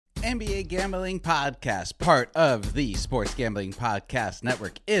NBA Gambling Podcast, part of the Sports Gambling Podcast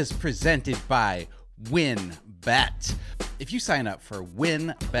Network, is presented by WynnBET. If you sign up for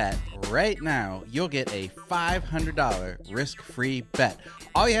WynnBET right now, you'll get a $500 risk-free bet.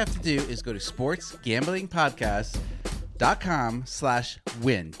 All you have to do is go to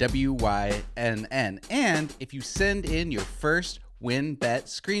sportsgamblingpodcast.com/win, WYNN. And if you send in your first WynnBET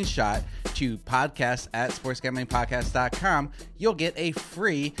screenshot to podcast@sportsgamblingpodcast.com, you'll get a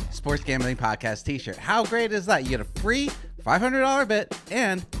free Sports Gambling Podcast t-shirt. How great is that? You get a free $500 bet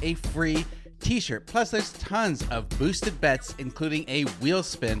and a free t-shirt. Plus, there's tons of boosted bets, including a wheel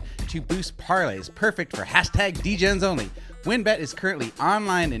spin to boost parlays. Perfect for #DGens only. WynnBET is currently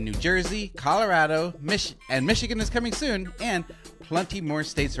online in New Jersey, Colorado, and Michigan is coming soon, and plenty more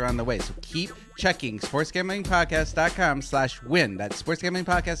states are on the way. So keep checking sportsgamblingpodcast.com/win. That's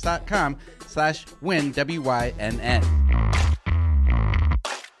sportsgamblingpodcast.com/win, WYNN.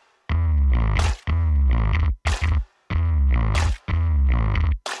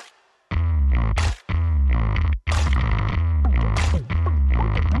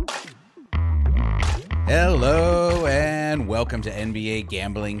 Hello and welcome to NBA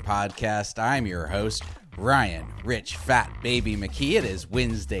Gambling Podcast. I'm your host, Ryan Rich Fat Baby McKee. It is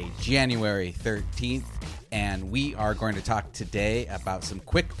Wednesday, January 13th, and we are going to talk today about some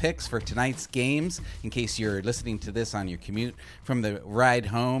quick picks for tonight's games in case you're listening to this on your commute from the ride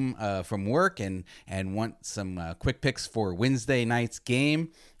home from work and want some quick picks for Wednesday night's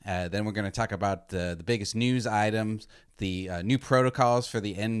game. Then we're going to talk about the biggest news items, the new protocols for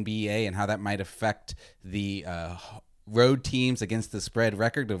the NBA and how that might affect the road teams against the spread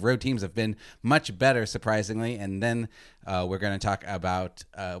record. The road teams have been much better, surprisingly. And then we're going to talk about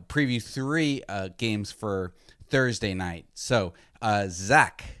preview 3 games for Thursday night. So,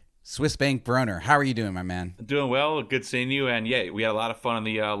 Zach, Swiss Bank Broner, how are you doing, my man? Doing well. Good seeing you. And yeah, we had a lot of fun on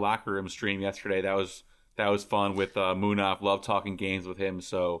the locker room stream yesterday. That was fun with Munaf. Love talking games with him.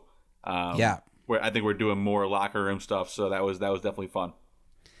 So yeah, I think we're doing more locker room stuff. So that was definitely fun.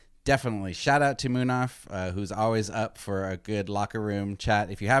 Definitely. Shout out to Munaf, who's always up for a good locker room chat.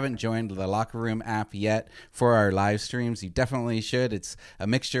 If you haven't joined the locker room app yet for our live streams, you definitely should. It's a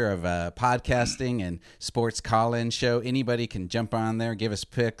mixture of podcasting and sports call-in show. Anybody can jump on there, give us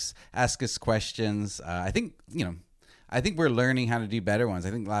picks, ask us questions. I think we're learning how to do better ones.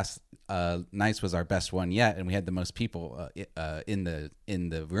 I think last night's was our best one yet, and we had the most people in the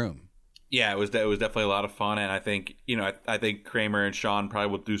room. Yeah, it was definitely a lot of fun, and I think I think Kramer and Sean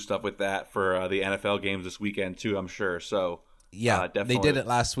probably will do stuff with that for the NFL games this weekend too. I'm sure. So yeah, definitely. They did it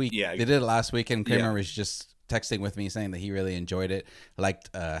last week. Yeah, they did it last week, and Kramer was just texting with me saying that he really enjoyed it, liked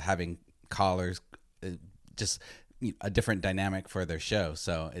having callers, just a different dynamic for their show.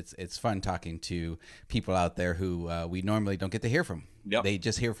 So it's fun talking to people out there who we normally don't get to hear from. Yep. They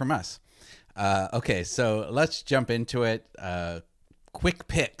just hear from us. Okay, so let's jump into it. Quick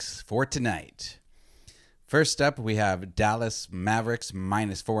picks for tonight. First up, we have Dallas Mavericks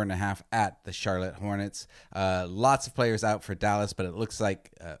 -4.5 at the Charlotte Hornets. Lots of players out for Dallas, but it looks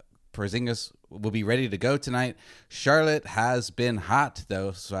like Porzingis will be ready to go tonight. Charlotte has been hot,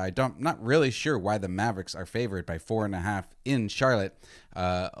 though, so not really sure why the Mavericks are favored by 4.5 in Charlotte.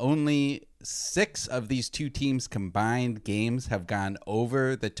 Only 6 of these two teams' combined games have gone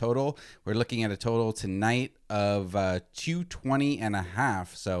over the total. We're looking at a total tonight of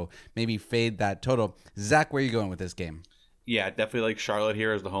 220.5, so maybe fade that total. Zach, where are you going with this game? Yeah, definitely like Charlotte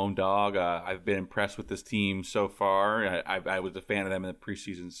here as the home dog. I've been impressed with this team so far. I was a fan of them in the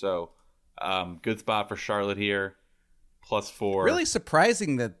preseason, so good spot for Charlotte here. +4. Really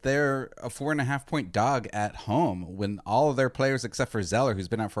surprising that they're a 4.5 point dog at home when all of their players except for Zeller, who's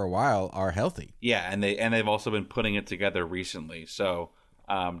been out for a while, are healthy. Yeah, and they've also been putting it together recently. So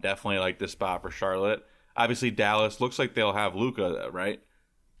definitely like this spot for Charlotte. Obviously, Dallas looks like they'll have Luka, right?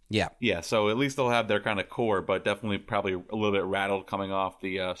 Yeah. Yeah, so at least they'll have their kind of core, but definitely probably a little bit rattled coming off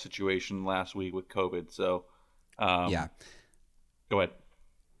the situation last week with COVID. So yeah. Go ahead.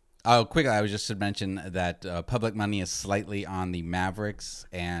 Oh, quickly, I was just to mention that public money is slightly on the Mavericks,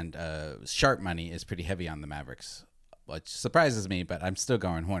 and sharp money is pretty heavy on the Mavericks, which surprises me, but I'm still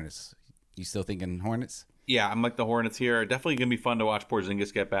going Hornets. You still thinking Hornets? Yeah, I'm like the Hornets here. Definitely going to be fun to watch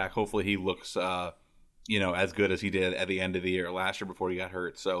Porzingis get back. Hopefully he looks, as good as he did at the end of the year last year before he got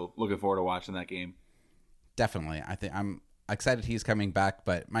hurt. So looking forward to watching that game. Definitely. I think I'm excited he's coming back,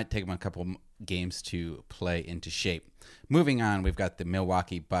 but it might take him a couple games to play into shape. Moving on, we've got the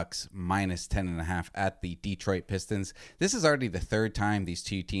Milwaukee Bucks minus 10.5 at the Detroit Pistons. This is already the third time these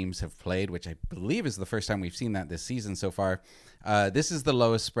two teams have played, which I believe is the first time we've seen that this season so far. This is the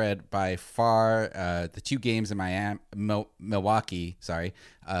lowest spread by far. The two games in Milwaukee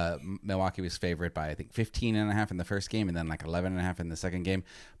was favored by, I think, 15.5 in the first game and then like 11.5 in the second game.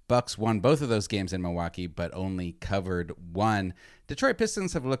 Bucks won both of those games in Milwaukee, but only covered one. Detroit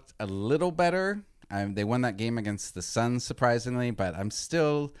Pistons have looked a little better. They won that game against the Suns, surprisingly, but I'm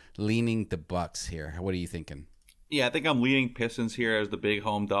still leaning the Bucks here. What are you thinking? Yeah, I think I'm leaning Pistons here as the big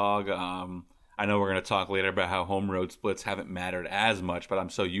home dog. I know we're going to talk later about how home road splits haven't mattered as much, but I'm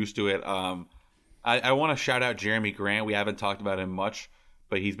so used to it. I want to shout out Jeremy Grant. We haven't talked about him much,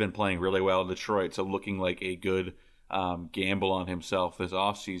 but he's been playing really well in Detroit, so looking like a good gamble on himself this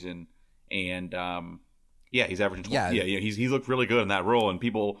offseason. And he's averaging 20. Yeah, he's looked really good in that role, and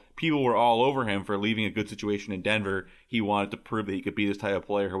people were all over him for leaving a good situation in Denver. He wanted to prove that he could be this type of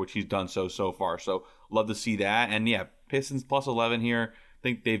player, which he's done so far. So love to see that. And yeah, Pistons plus 11 here. I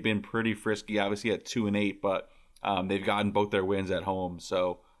think they've been pretty frisky, obviously at 2-8, but they've gotten both their wins at home.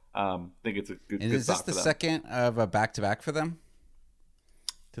 So I think it's a good. And is this the second of a back-to-back for them?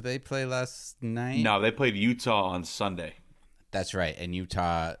 Did they play last night? No, they played Utah on Sunday. That's right, and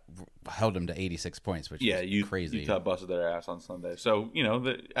Utah held them to 86 points, which is crazy. Utah busted their ass on Sunday, so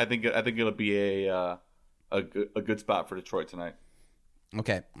I think it'll be a good spot for Detroit tonight.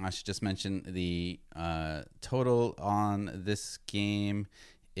 Okay, I should just mention the total on this game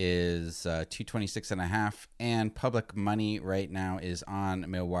is 226.5, and public money right now is on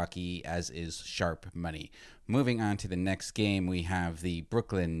Milwaukee, as is sharp money. Moving on to the next game, we have the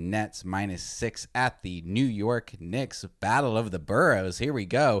Brooklyn Nets -6 at the New York Knicks. Battle of the Boroughs. Here we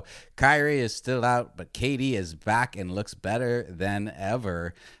go. Kyrie is still out, but KD is back and looks better than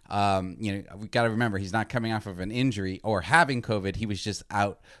ever. We got to remember he's not coming off of an injury or having COVID. He was just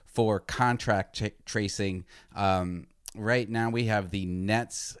out for contract tracing. Right now we have the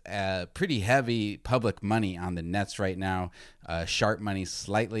Nets, pretty heavy public money on the Nets right now. Sharp money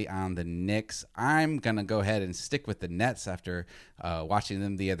slightly on the Knicks. I'm going to go ahead and stick with the Nets after watching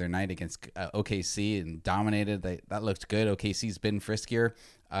them the other night against OKC and dominated. That looked good. OKC's been friskier.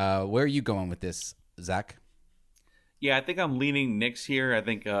 Where are you going with this, Zach? Yeah, I think I'm leaning Knicks here. I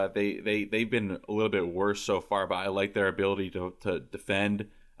think they've been a little bit worse so far, but I like their ability to defend.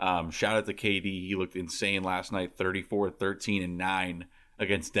 Shout out to KD. He looked insane last night, 34, 13, and 9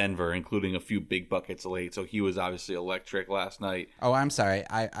 against Denver, including a few big buckets late. So he was obviously electric last night. Oh, I'm sorry.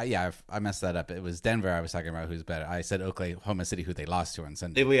 I messed that up. It was Denver I was talking about who's better. I said Oklahoma City, who they lost to on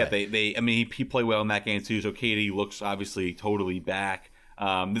Sunday. He played well in that game too. So KD looks obviously totally back.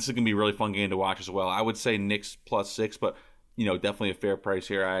 This is going to be a really fun game to watch as well. I would say Knicks +6, but definitely a fair price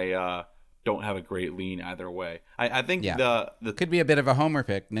here. I don't have a great lean either way. I think the could be a bit of a homer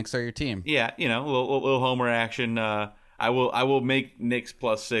pick. Knicks are your team. Yeah, a little homer action. I will make Knicks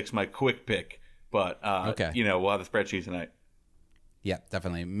 +6 my quick pick, but okay. We'll have the spreadsheet tonight. Yeah,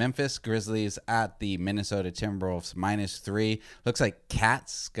 definitely. Memphis Grizzlies at the Minnesota Timberwolves -3. Looks like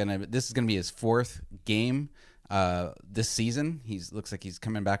this is gonna be his fourth game this season. Looks like he's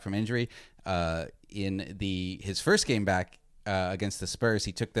coming back from injury. In his first game back against the Spurs,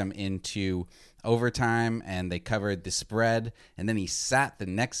 he took them into overtime and they covered the spread, and then he sat the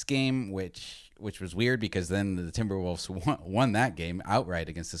next game, which was weird because then the Timberwolves won that game outright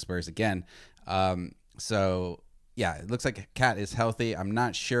against the Spurs again. So yeah, it looks like Cat is healthy. I'm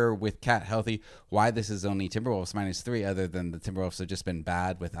not sure with Cat healthy why this is only Timberwolves -3, other than the Timberwolves have just been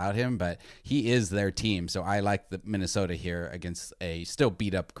bad without him, but he is their team. So I like the Minnesota here against a still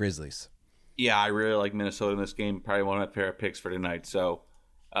beat up Grizzlies. Yeah, I really like Minnesota in this game. Probably one of my favorite picks for tonight. So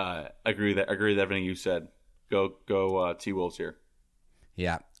agree with everything you said. Go T-Wolves here.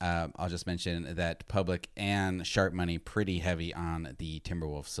 Yeah, I'll just mention that public and sharp money pretty heavy on the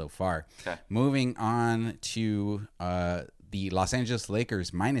Timberwolves so far. Okay. Moving on to the Los Angeles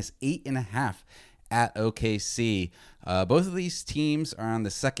Lakers -8.5 at OKC. Both of these teams are on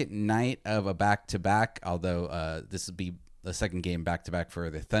the second night of a back-to-back, although this would be the second game back-to-back for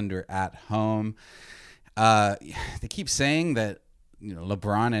the Thunder at home. They keep saying that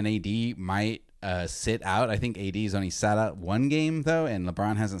LeBron and AD might sit out. I think AD's only sat out one game, though, and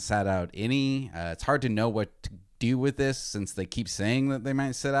LeBron hasn't sat out any. It's hard to know what to do with this since they keep saying that they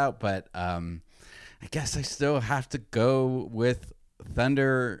might sit out, but I guess I still have to go with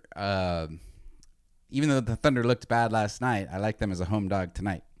Thunder. Even though the Thunder looked bad last night, I like them as a home dog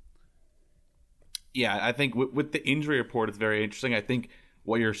tonight. Yeah, I think with the injury report, it's very interesting. I think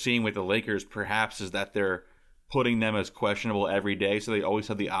what you're seeing with the Lakers perhaps is that they're putting them as questionable every day, so they always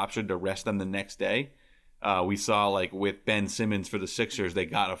had the option to rest them the next day. We saw, like, with Ben Simmons for the Sixers, they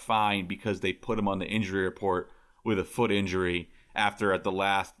got a fine because they put him on the injury report with a foot injury after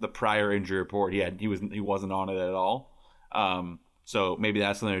the prior injury report he wasn't on it at all. So maybe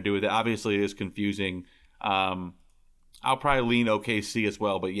that's something to do with it. Obviously, it is confusing. I'll probably lean OKC as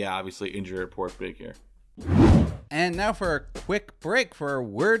well, but yeah, obviously injury report big here. And now for a quick break for a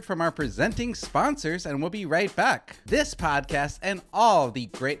word from our presenting sponsors, and we'll be right back. This podcast and all the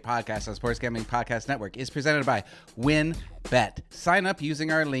great podcasts on Sports Gambling Podcast Network is presented by WynnBET. Sign up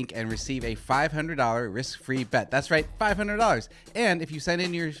using our link and receive a $500 risk-free bet. That's right, $500. And if you send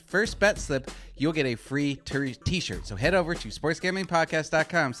in your first bet slip, you'll get a free t-shirt. So head over to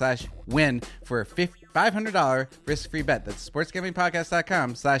sportsgamblingpodcast.com/win for a $500 risk-free bet. That's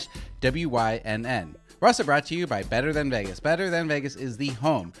sportsgamblingpodcast.com/WYNN. We're also brought to you by Better Than Vegas. Better Than Vegas is the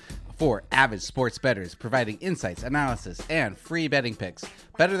home for avid sports bettors, providing insights, analysis, and free betting picks.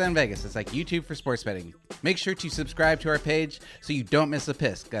 Better Than Vegas is like YouTube for sports betting. Make sure to subscribe to our page so you don't miss a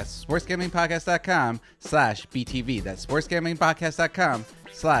piss. That's sportsgamblingpodcast.com/BTV. That's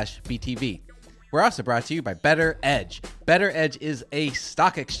sportsgamblingpodcast.com/BTV. We're also brought to you by Better Edge. Better Edge is a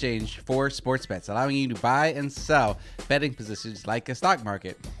stock exchange for sports bets, allowing you to buy and sell betting positions like a stock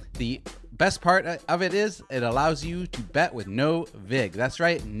market. The best part of it is it allows you to bet with no VIG. That's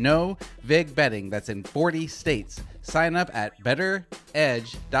right, no VIG betting. That's in 40 states. Sign up at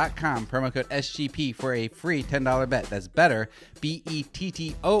betteredge.com, promo code SGP for a free $10 bet. That's better,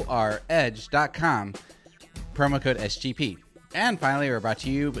 BETTOR edge.com, promo code SGP. And finally, we're brought to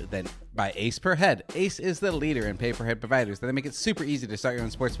you by Ace Per Head. Ace is the leader in pay-per-head providers. They make it super easy to start your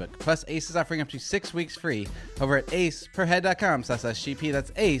own sportsbook. Plus, Ace is offering up to 6 weeks free over at aceperhead.com/SGP.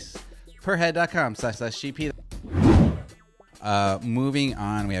 That's aceperhead.com/SGP. Moving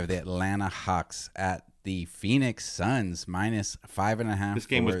on, we have the Atlanta Hawks at the Phoenix Suns -5.5. This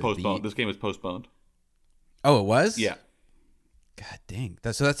game was postponed. Oh, it was? Yeah. God dang.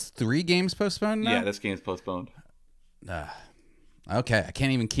 So that's 3 games postponed now? Yeah, this game's postponed. Okay, I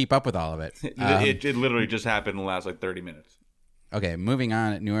can't even keep up with all of it. It literally just happened in the last 30 minutes. Okay, moving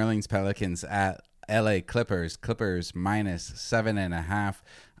on. New Orleans Pelicans at LA Clippers. Clippers -7.5.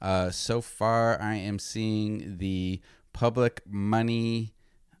 So far, I am seeing the public money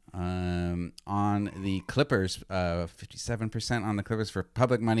on the Clippers, 57% on the Clippers for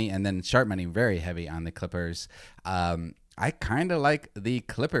public money, and then sharp money, very heavy on the Clippers. I kind of like the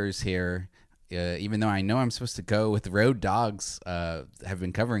Clippers here. Even though I know I'm supposed to go with road dogs, have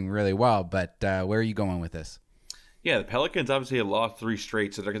been covering really well. But where are you going with this? Yeah, the Pelicans obviously have lost 3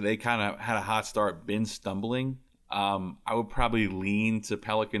 straight, so they kind of had a hot start, been stumbling. I would probably lean to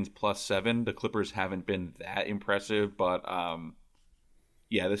Pelicans +7. The Clippers haven't been that impressive, but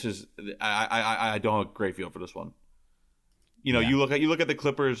yeah, this is I don't have a great feel for this one. You look at the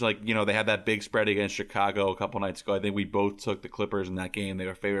Clippers, like, they had that big spread against Chicago a couple nights ago. I think we both took the Clippers in that game. They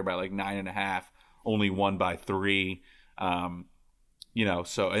were favored by 9.5, only won by 3.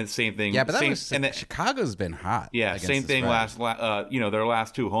 So and same thing. Yeah, but Chicago's been hot. Yeah, same thing. Their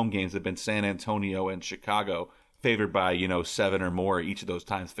last 2 home games have been San Antonio and Chicago, favored by 7 or more. Each of those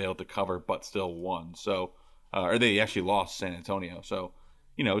times failed to cover, but still won. So, or they actually lost San Antonio. So,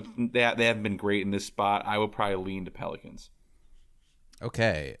 they haven't been great in this spot. I would probably lean to Pelicans.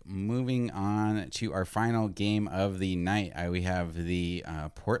 Okay, moving on to our final game of the night. We have the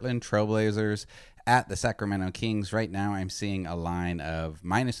Portland Trailblazers at the Sacramento Kings. Right now, I'm seeing a line of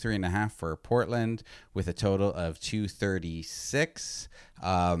 -3.5 for Portland with a total of 236.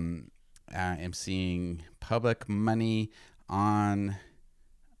 I'm seeing public money on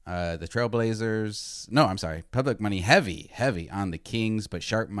the Trailblazers. No, I'm sorry. Public money heavy on the Kings, but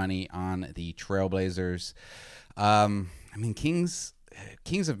sharp money on the Trailblazers.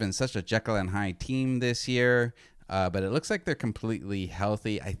 Kings have been such a Jekyll and Hyde team this year, but it looks like they're completely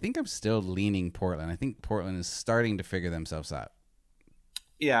healthy. I think I'm still leaning Portland. I think Portland is starting to figure themselves out.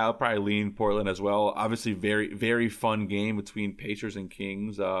 Yeah, I'll probably lean Portland as well. Obviously, very, very fun game between Pacers and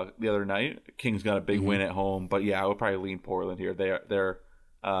Kings the other night. Kings got a big win at home, but yeah, I would probably lean Portland here. They're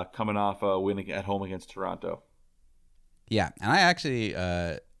coming off a win at home against Toronto. Yeah, and I actually,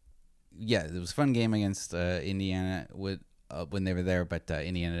 it was a fun game against Indiana when they were there, but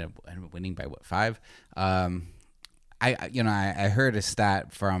Indiana ended up winning by 5. I heard a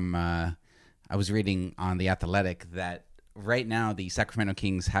stat from I was reading on The Athletic that right now the Sacramento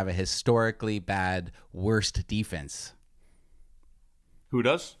Kings have a historically bad worst defense. Who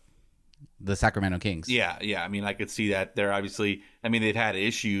does? The Sacramento Kings. Yeah. I mean, I could see that. They're obviously, they've had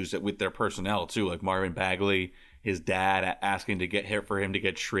issues with their personnel too, like Marvin Bagley, his dad asking for him to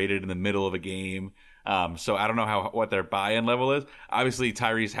get traded in the middle of a game. So I don't know what their buy-in level is. Obviously,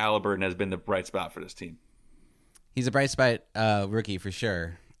 Tyrese Halliburton has been the bright spot for this team. He's a bright spot rookie for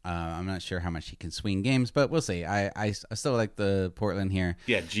sure. I'm not sure how much he can swing games, but we'll see. I still like the Portland here.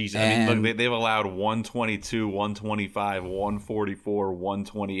 Yeah, geez. I mean, look, they've allowed 122, 125, 144,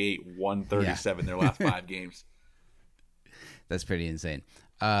 128, 137 their last 5 games. That's pretty insane.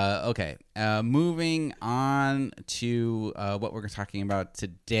 Okay, moving on to what we're talking about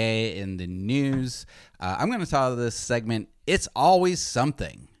today in the news. I'm going to title this segment, It's Always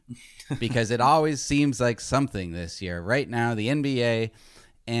Something, because it always seems like something this year. Right now, the NBA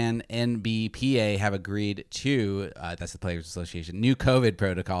and NBPA have agreed to, that's the Players Association, new COVID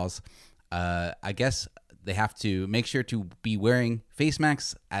protocols. I guess they have to make sure to be wearing face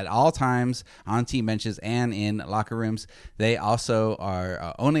masks at all times on team benches and in locker rooms. They also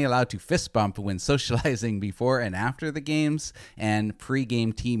are only allowed to fist bump when socializing before and after the games, and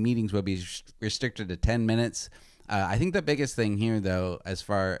pre-game team meetings will be restricted to 10 minutes. I think the biggest thing here, though, as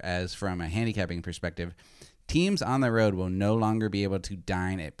far as from a handicapping perspective, teams on the road will no longer be able to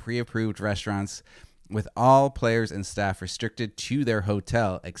dine at pre-approved restaurants, with all players and staff restricted to their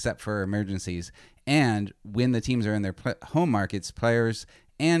hotel except for emergencies. And when the teams are in their home markets, players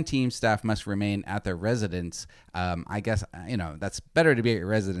and team staff must remain at their residence. I guess, that's better to be at your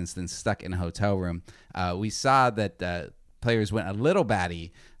residence than stuck in a hotel room. We saw that players went a little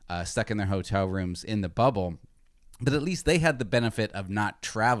batty stuck in their hotel rooms in the bubble, but at least they had the benefit of not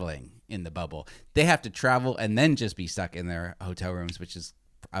traveling in the bubble. They have to travel and then just be stuck in their hotel rooms, which is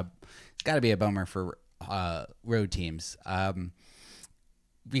it's got to be a bummer for road teams.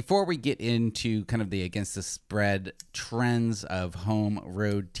 Before we get into kind of the against the spread trends of home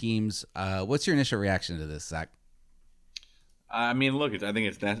road teams, what's your initial reaction to this, Zach? I mean, look, I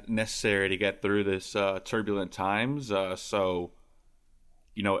think it's necessary to get through this turbulent times. So,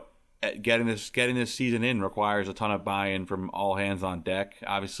 getting this season in requires a ton of buy-in from all hands on deck.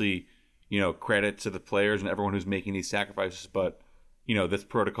 Obviously, credit to the players and everyone who's making these sacrifices, but this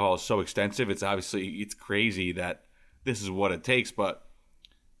protocol is so extensive. It's crazy that this is what it takes, but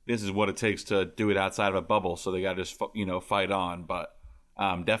this is what it takes to do it outside of a bubble. So they got to just, fight on. But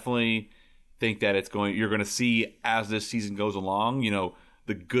definitely think that you're going to see as this season goes along,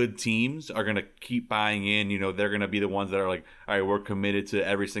 the good teams are going to keep buying in. They're going to be the ones that are like, all right, we're committed to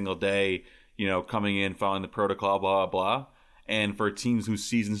every single day, coming in, following the protocol, blah, blah, blah. And for teams whose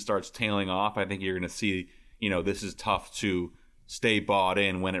season starts tailing off, I think you're going to see, this is tough to stay bought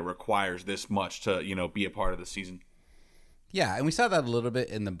in when it requires this much to, be a part of the season. Yeah, and we saw that a little bit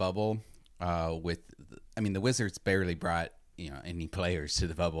in the bubble the Wizards barely brought, any players to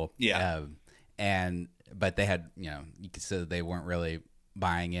the bubble. Yeah. But they had, you could say they weren't really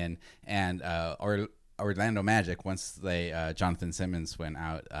buying in. And Orlando Magic, once they Jonathan Simmons went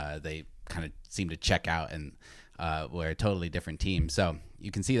out, they kind of seemed to check out and were a totally different team. So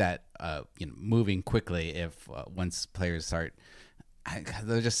you can see that moving quickly if once players start.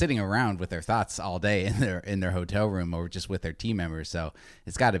 They're just sitting around with their thoughts all day in their hotel room or just with their team members. So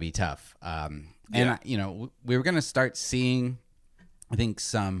it's got to be tough. We were going to start seeing, I think,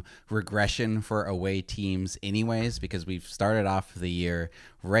 some regression for away teams anyways, because we've started off the year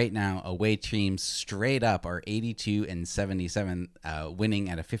right now. Away teams straight up are 82-77, winning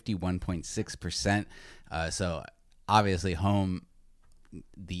at a 51.6%. So obviously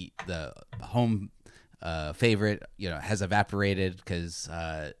the home favorite, has evaporated because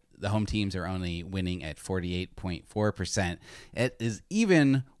the home teams are only winning at 48.4%. It is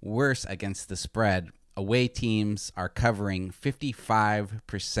even worse against the spread. Away teams are covering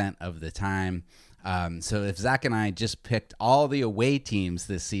 55% of the time. So if Zach and I just picked all the away teams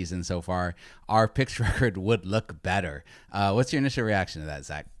this season so far, our picks record would look better. What's your initial reaction to that,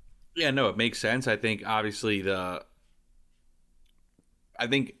 Zach? Yeah, no, it makes sense. I think obviously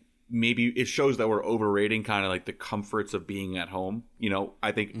maybe it shows that we're overrating kind of like the comforts of being at home.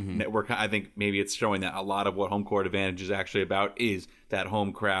 I think I think maybe it's showing that a lot of what home court advantage is actually about is that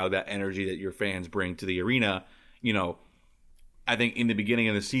home crowd, that energy that your fans bring to the arena. I think in the beginning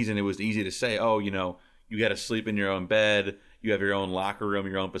of the season, it was easy to say, oh, you got to sleep in your own bed, you have your own locker room,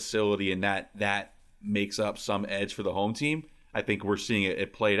 your own facility, and that makes up some edge for the home team. I think we're seeing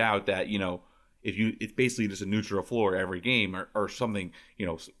it played out that, it's basically just a neutral floor every game or something,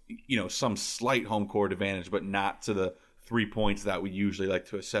 some slight home court advantage, but not to the 3 points that we usually like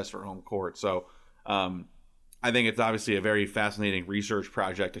to assess for home court. So I think it's obviously a very fascinating research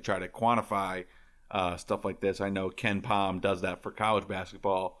project to try to quantify stuff like this. I know Ken Pom does that for college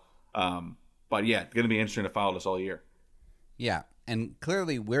basketball. But yeah, it's going to be interesting to follow this all year. Yeah. And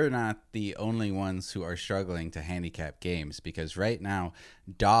clearly, we're not the only ones who are struggling to handicap games, because right now,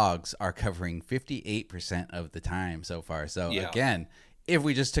 dogs are covering 58% of the time so far. So, again, if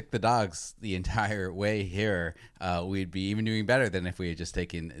we just took the dogs the entire way here, we'd be even doing better than if we had just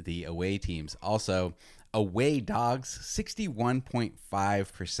taken the away teams. Also, away dogs,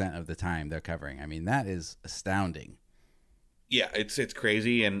 61.5% of the time they're covering. I mean, that is astounding. Yeah, it's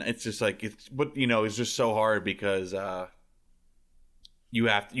crazy, and it's just like it's just so hard because you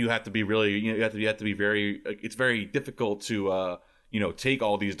have to be really you have to be very. It's very difficult to take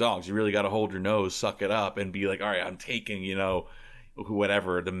all these dogs. You really got to hold your nose, suck it up, and be like, all right, I'm taking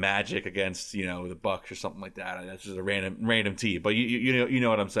whatever, the Magic against the Bucks or something like that. That's just a random team, but you know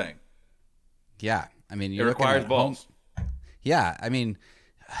what I'm saying. Yeah, I mean, it requires balls. Yeah, I mean,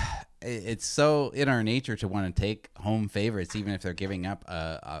 it's so in our nature to want to take home favorites, even if they're giving up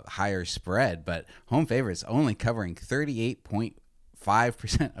a higher spread. But home favorites only covering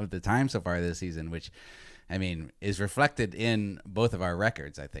 38.5% of the time so far this season, which, I mean, is reflected in both of our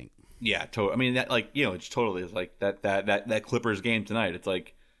records, I think. Yeah, totally. I mean, that it's totally like that Clippers game tonight. It's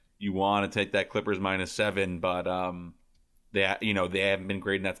like you want to take that Clippers -7, but they haven't been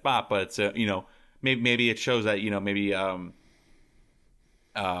great in that spot. But it's maybe it shows that maybe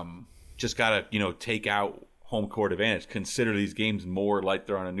just gotta take out home court advantage. Consider these games more like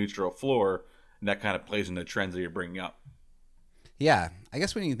they're on a neutral floor, and that kind of plays into the trends that you're bringing up. Yeah, I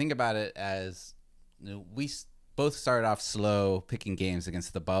guess when you think about it, as we both started off slow picking games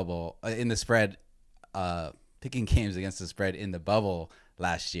against the bubble in the spread, picking games against the spread in the bubble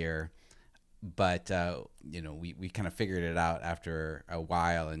last year, but we kind of figured it out after a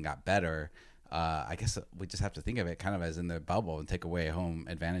while and got better. I guess we just have to think of it kind of as in the bubble and take away home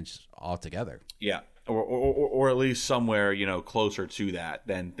advantage altogether. Yeah, or at least somewhere closer to that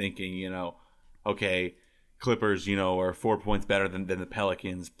than thinking okay, Clippers are 4 points better than the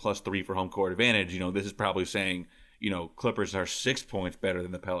Pelicans +3 for home court advantage. This is probably saying Clippers are 6 points better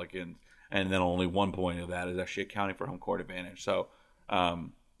than the Pelicans, and then only 1 point of that is actually accounting for home court advantage. So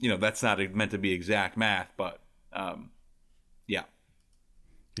that's not meant to be exact math, but yeah.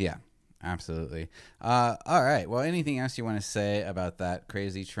 Absolutely. All right. Well, anything else you want to say about that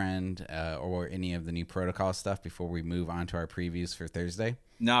crazy trend or any of the new protocol stuff before we move on to our previews for Thursday?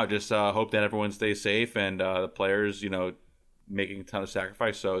 No, just hope that everyone stays safe and the players, making a ton of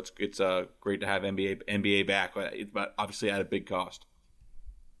sacrifice. So it's great to have NBA back, but obviously at a big cost.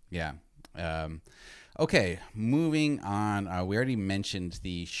 Yeah. Okay, moving on. We already mentioned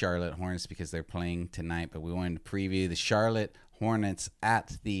the Charlotte Hornets because they're playing tonight, but we wanted to preview the Charlotte Hornets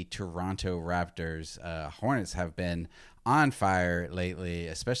at the Toronto Raptors. Hornets have been on fire lately,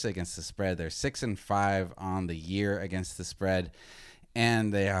 especially against the spread. They're 6-5 on the year against the spread,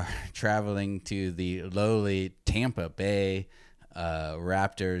 and they are traveling to the lowly Tampa Bay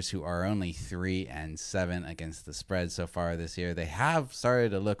Raptors, who are only 3-7 against the spread so far this year. They have started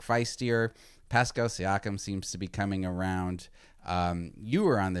to look feistier. Pascal Siakam seems to be coming around. You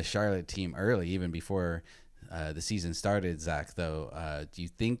were on the Charlotte team early, even before the season started, Zach, though. Do you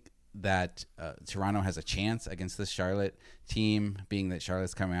think that Toronto has a chance against this Charlotte team, being that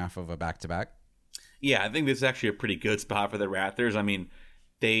Charlotte's coming off of a back-to-back? Yeah, I think this is actually a pretty good spot for the Raptors. I mean,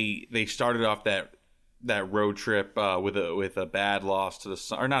 they started off that road trip with a bad loss to the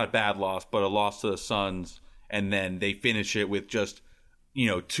Suns, or not a bad loss, but a loss to the Suns, and then they finish it with just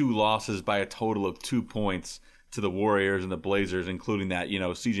 2 losses by a total of 2 points to the Warriors and the Blazers, including that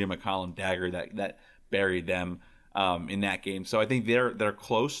CJ McCollum dagger that buried them in that game. So I think they're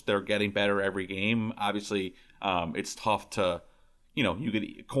close. They're getting better every game. Obviously, it's tough to you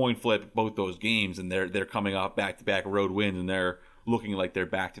could coin flip both those games, and they're coming off back-to-back road wins, and they're looking like they're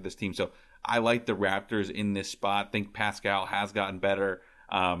back to this team. So I like the Raptors in this spot. I think Pascal has gotten better.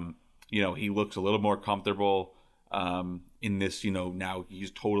 He looks a little more comfortable in this. Now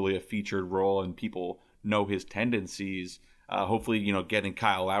he's totally a featured role, and people know his tendencies. Hopefully, getting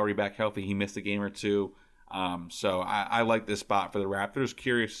Kyle Lowry back healthy. He missed a game or two. So I like this spot for the Raptors.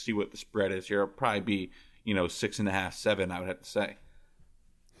 Curious to see what the spread is here. It'll probably be 6.5, 7. I would have to say.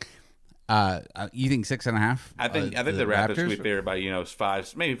 You think 6.5? I think the Raptors will be favored by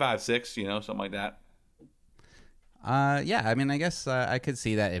 5, maybe 5, 6, something like that. Yeah. I mean, I guess I could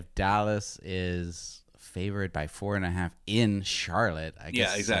see that if Dallas is favored by 4.5 in Charlotte. I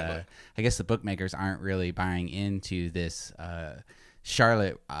guess, yeah, exactly. I guess the bookmakers aren't really buying into this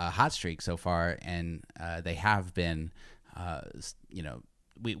Charlotte hot streak so far, and they have been.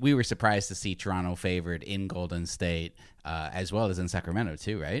 We were surprised to see Toronto favored in Golden State as well as in Sacramento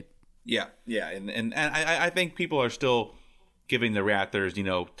too, right? Yeah, and I think people are still giving the Raptors,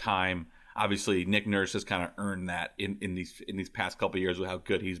 time. obviously Nick Nurse has kind of earned that in these past couple of years with how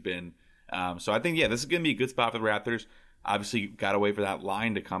good he's been. So I think, this is going to be a good spot for the Raptors. Obviously, got to wait for that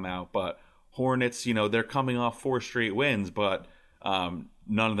line to come out. But Hornets, they're coming off 4 straight wins, but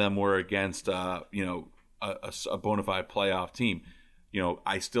none of them were against, a bona fide playoff team.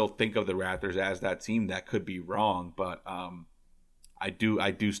 I still think of the Raptors as that team. That could be wrong, but I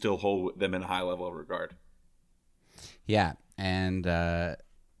do still hold them in a high level of regard. Yeah, and I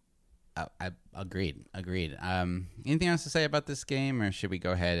agreed. Anything else to say about this game, or should we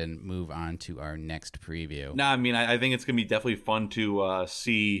go ahead and move on to our next preview? No, I mean, I think it's going to be definitely fun to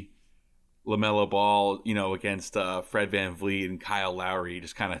see LaMelo Ball, against Fred VanVleet and Kyle Lowry,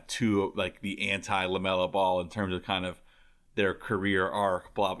 just kind of two, like, the anti-LaMelo Ball in terms of kind of their career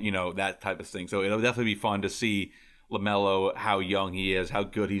arc, blah, that type of thing. So it'll definitely be fun to see LaMelo, how young he is, how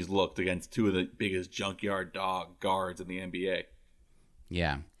good he's looked against two of the biggest junkyard dog guards in the NBA.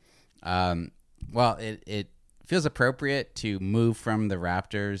 Yeah. Well, it feels appropriate to move from the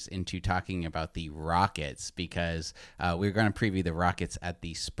Raptors into talking about the Rockets, because we're going to preview the Rockets at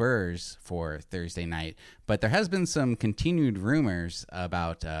the Spurs for Thursday night. But there has been some continued rumors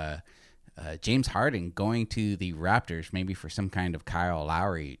about James Harden going to the Raptors, maybe for some kind of Kyle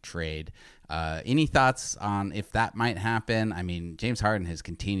Lowry trade. Any thoughts on if that might happen? I mean, James Harden has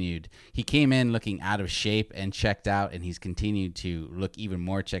continued. He came in looking out of shape and checked out, and he's continued to look even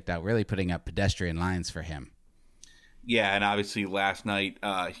more checked out, really putting up pedestrian lines for him. Yeah, and obviously last night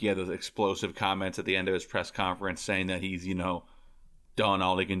he had those explosive comments at the end of his press conference saying that he's, done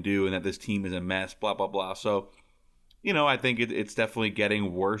all he can do and that this team is a mess, blah, blah, blah. So, I think it's definitely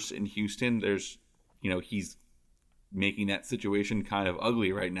getting worse in Houston. There's, he's making that situation kind of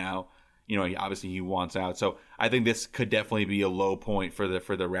ugly right now. Obviously he wants out. So I think this could definitely be a low point for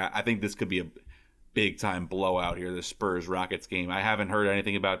the I think this could be a big time blowout here, the Spurs Rockets game. I haven't heard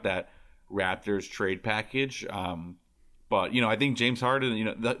anything about that Raptors trade package. But, I think James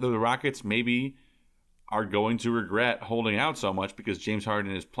Harden, the Rockets maybe are going to regret holding out so much, because James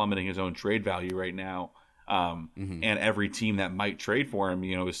Harden is plummeting his own trade value right now. And every team that might trade for him,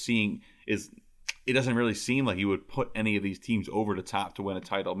 it doesn't really seem like he would put any of these teams over the top to win a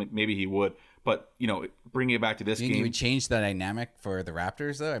title. Maybe he would, but bringing it back to this game, you would change the dynamic for the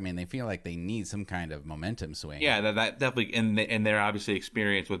Raptors, though. I mean, they feel like they need some kind of momentum swing. Yeah, that definitely, and they're obviously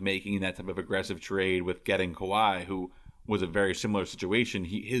experienced with making that type of aggressive trade with getting Kawhi, who was a very similar situation.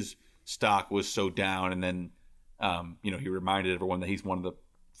 His stock was so down, and then he reminded everyone that he's one of the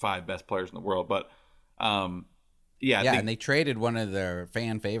 5 best players in the world, but. And they traded one of their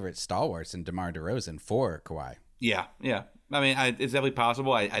fan favorite stalwarts in DeMar DeRozan for Kawhi. Yeah. I mean, it's definitely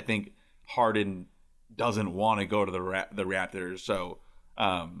possible. I think Harden doesn't want to go to the Raptors, so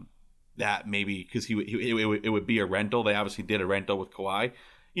that maybe because it would be a rental. They obviously did a rental with Kawhi.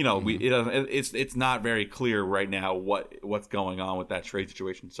 It's not very clear right now what's going on with that trade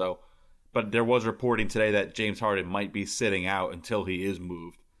situation. So, but there was reporting today that James Harden might be sitting out until he is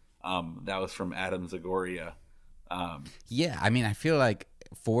moved. That was from Adam Zagoria. I mean, I feel like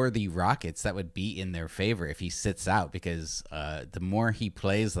for the Rockets, that would be in their favor if he sits out, because the more he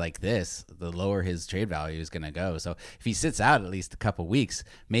plays like this, the lower his trade value is going to go. So if he sits out at least a couple weeks,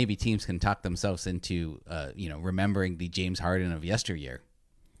 maybe teams can talk themselves into, remembering the James Harden of yesteryear.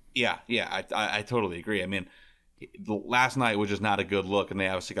 Yeah, I totally agree. I mean, the last night was just not a good look, and they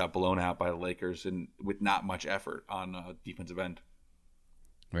obviously got blown out by the Lakers and with not much effort on defensive end.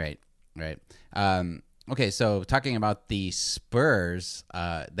 Right. Okay, so talking about the Spurs,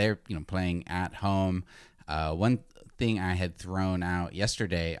 they're playing at home. One thing I had thrown out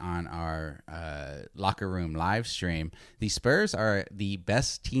yesterday on our locker room live stream, the Spurs are the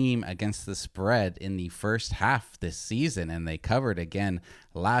best team against the spread in the first half this season, and they covered again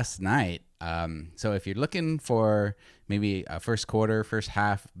last night. So if you're looking for maybe a first quarter, first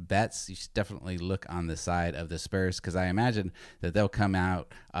half bets, you should definitely look on the side of the Spurs, because I imagine that they'll come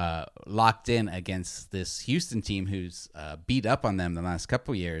out locked in against this Houston team who's beat up on them the last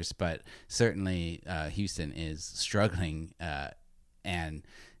couple years, but certainly Houston is struggling, and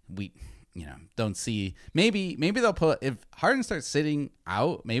we don't see, maybe they'll pull it. If Harden starts sitting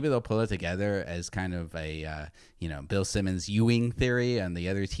out, maybe they'll pull it together as kind of a Bill Simmons Ewing theory, and the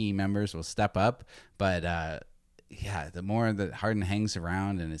other team members will step up. But the more that Harden hangs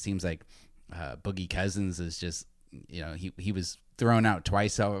around, and it seems like Boogie Cousins is just he was thrown out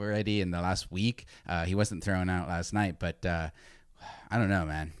twice already in the last week. He wasn't thrown out last night, but I don't know,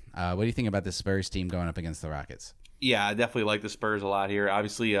 man. What do you think about the Spurs team going up against the Rockets? Yeah, I definitely like the Spurs a lot here.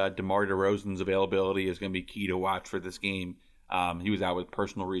 Obviously, DeMar DeRozan's availability is going to be key to watch for this game. He was out with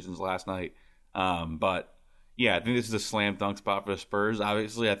personal reasons last night. But, yeah, I think this is a slam dunk spot for the Spurs.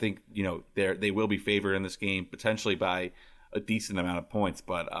 Obviously, I think they will be favored in this game potentially by a decent amount of points,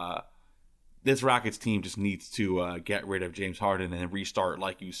 but this Rockets team just needs to get rid of James Harden and restart,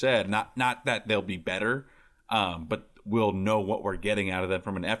 like you said. Not that they'll be better, but we'll know what we're getting out of them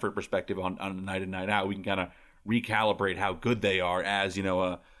from an effort perspective on a night in, night out. We can kind of recalibrate how good they are as,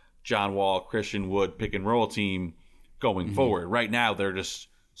 a John Wall, Christian Wood pick and roll team going forward. Right now, they're just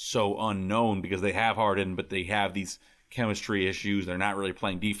so unknown because they have Harden, but they have these chemistry issues. They're not really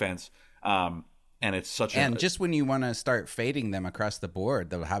playing defense. And it's just when you want to start fading them across the board,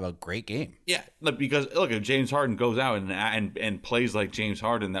 they'll have a great game. Yeah, because look, if James Harden goes out and plays like James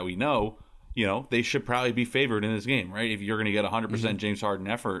Harden that we know, they should probably be favored in this game, right? If you're going to get 100% James Harden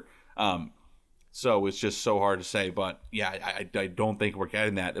effort. So it's just so hard to say. But yeah, I don't think we're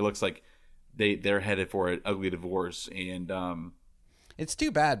getting that. It looks like they're headed for an ugly divorce. And it's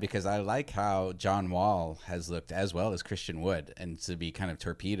too bad because I like how John Wall has looked as well as Christian Wood, and to be kind of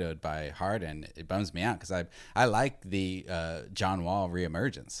torpedoed by Harden, it bums me out because I like the John Wall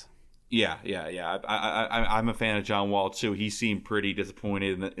reemergence. Yeah. I'm a fan of John Wall too. He seemed pretty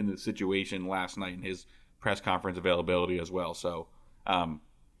disappointed in the situation last night in his press conference availability as well. So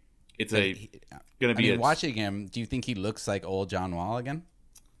it's going to be. Watching him, do you think he looks like old John Wall again?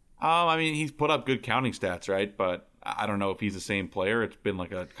 He's put up good counting stats, right? But I don't know if he's the same player. It's been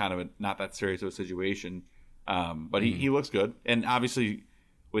like a kind of a not that serious of a situation. But he looks good. And obviously,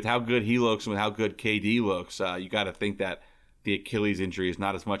 with how good he looks and with how good KD looks, you got to think that the Achilles injury is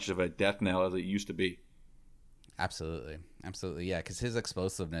not as much of a death knell as it used to be. Absolutely. Yeah, because his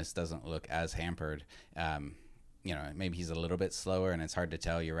explosiveness doesn't look as hampered. Maybe he's a little bit slower, and it's hard to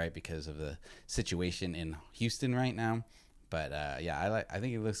tell. You're right because of the situation in Houston right now. But I think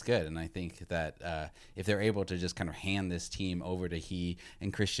he looks good, and I think that if they're able to just kind of hand this team over to he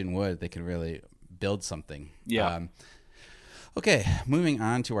and Christian Wood, they can really build something. Yeah. Okay, moving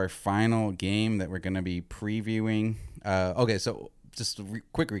on to our final game that we're going to be previewing. Okay, so just a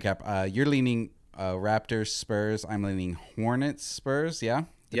quick recap. You're leaning Raptors, Spurs. I'm leaning Hornets, Spurs. Yeah,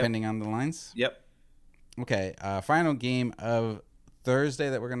 depending on the lines. Yep. Okay, final game of Thursday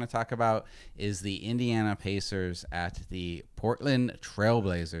that we're going to talk about is the Indiana Pacers at the Portland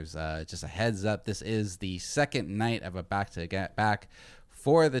Trailblazers. Just a heads up, this is the second night of a back-to-back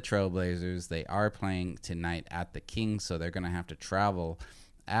for the Trailblazers. They are playing tonight at the Kings, so they're going to have to travel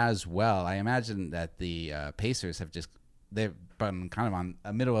as well. I imagine that the Pacers they've been kind of on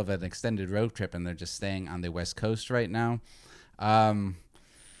a middle of an extended road trip, and they're just staying on the West Coast right now. I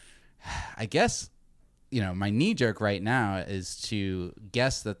guess my knee jerk right now is to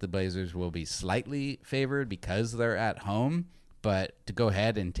guess that the Blazers will be slightly favored because they're at home, but to go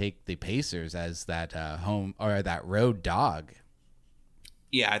ahead and take the Pacers as that home or that road dog.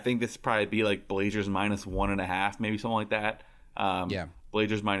 Yeah, I think this would probably be like Blazers -1.5, maybe something like that.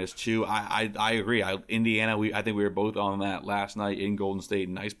 Blazers -2. I agree. Indiana, I think we were both on that last night in Golden State.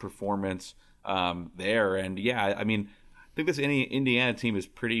 Nice performance there. And yeah, I think this Indiana team is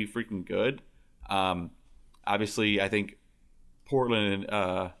pretty freaking good. Obviously, I think Portland,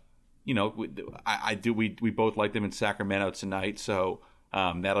 we both like them in Sacramento tonight. So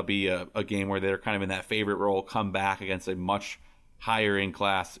that'll be a game where they're kind of in that favorite role, come back against a much higher in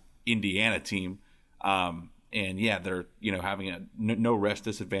class Indiana team. And yeah, they're, having a no rest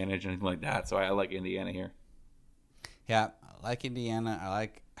disadvantage or anything like that. So I like Indiana here. Yeah, I like Indiana. I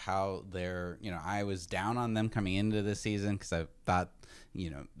like how they're, I was down on them coming into this season because I thought,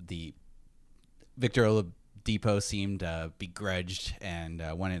 the Victor Oladipo seemed begrudged and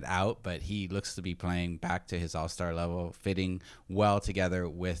wanted out, but he looks to be playing back to his all-star level, fitting well together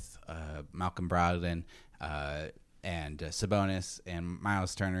with Malcolm Brogdon and Sabonis and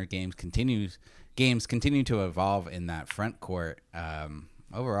Miles Turner. Games continue to evolve in that front court.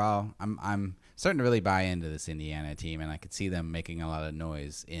 Overall, I'm starting to really buy into this Indiana team, and I could see them making a lot of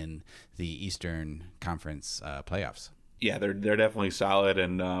noise in the Eastern Conference playoffs. Yeah, they're definitely solid,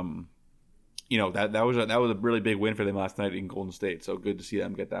 and that was a really big win for them last night in Golden State. So good to see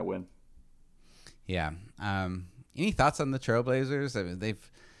them get that win. Yeah. Any thoughts on the Trailblazers? I mean,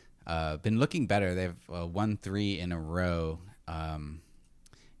 they've been looking better. They've won 3 in a row, and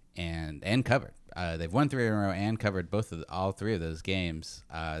covered. They've won 3 in a row and covered all 3 of those games.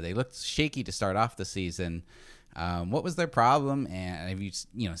 They looked shaky to start off the season. What was their problem? And have you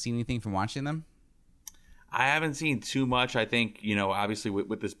seen anything from watching them? I haven't seen too much. I think, obviously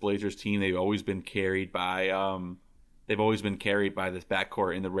with this Blazers team, they've always been carried by this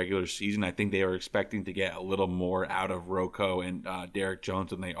backcourt in the regular season. I think they are expecting to get a little more out of Rocco and Derek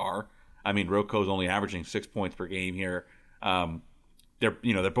Jones than they are. Rocco's only averaging 6 points per game here.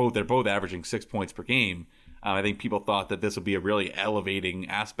 They're both averaging 6 points per game. I think people thought that this would be a really elevating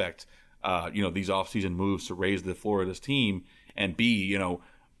aspect, these offseason moves to raise the floor of this team and be,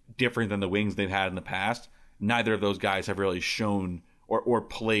 different than the wings they've had in the past. Neither of those guys have really shown or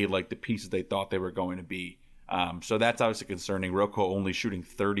played like the pieces they thought they were going to be. So that's obviously concerning. Rocco only shooting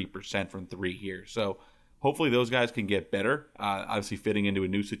 30% from three here. So hopefully those guys can get better, obviously fitting into a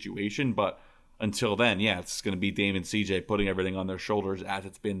new situation. But until then, it's going to be Dame and CJ putting everything on their shoulders as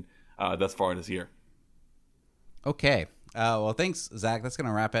it's been thus far this year. Okay. Well, thanks, Zach. That's going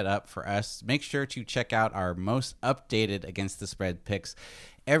to wrap it up for us. Make sure to check out our most updated Against the Spread picks.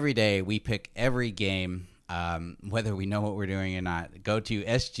 Every day we pick every game, whether we know what we're doing or not. Go to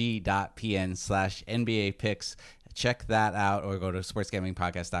sg.pn/NBA picks. Check that out, or go to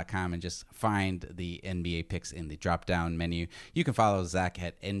sportsgamblingpodcast.com and just find the NBA picks in the drop-down menu. You can follow Zach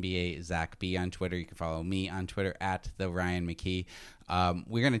at NBA Zach B on Twitter. You can follow me on Twitter at the Ryan McKee.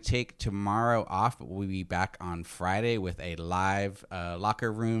 We're going to take tomorrow off, but we'll be back on Friday with a live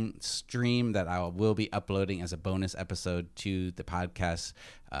locker room stream that I will be uploading as a bonus episode to the podcast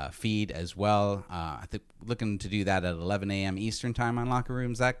feed as well. I think looking to do that at 11 a.m. Eastern time on Locker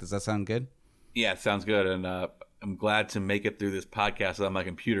Room. Zach, does that sound good? Yeah, it sounds good. And I'm glad to make it through this podcast without my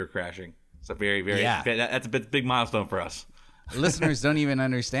computer crashing. It's a very, very that's a big milestone for us. Listeners don't even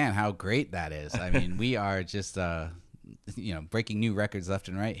understand how great that is. I mean, we are just breaking new records left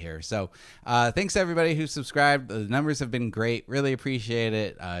and right here. So thanks everybody who subscribed. The numbers have been great. Really appreciate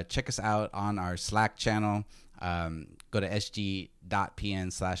it. Check us out on our Slack channel. Go to sg.pn/Slack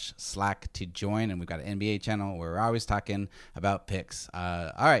to join, and we've got an NBA channel where we're always talking about picks.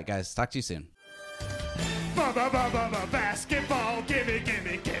 All right, guys, talk to you soon. Basketball, gimme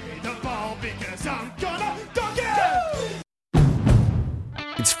the ball because I'm gonna dunk it!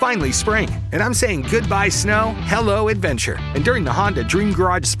 It's finally spring, and I'm saying goodbye snow, hello adventure. And during the Honda Dream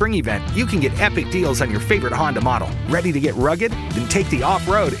Garage Spring Event, you can get epic deals on your favorite Honda model. Ready to get rugged? Then take the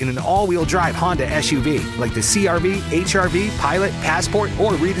off-road in an all-wheel drive Honda SUV, like the CR-V, HR-V, Pilot, Passport,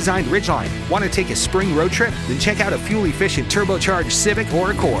 or redesigned Ridgeline. Want to take a spring road trip? Then check out a fuel-efficient turbocharged Civic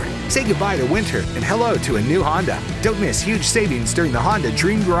or Accord. Say goodbye to winter and hello to a new Honda. Don't miss huge savings during the Honda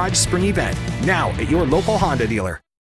Dream Garage Spring Event, now at your local Honda dealer.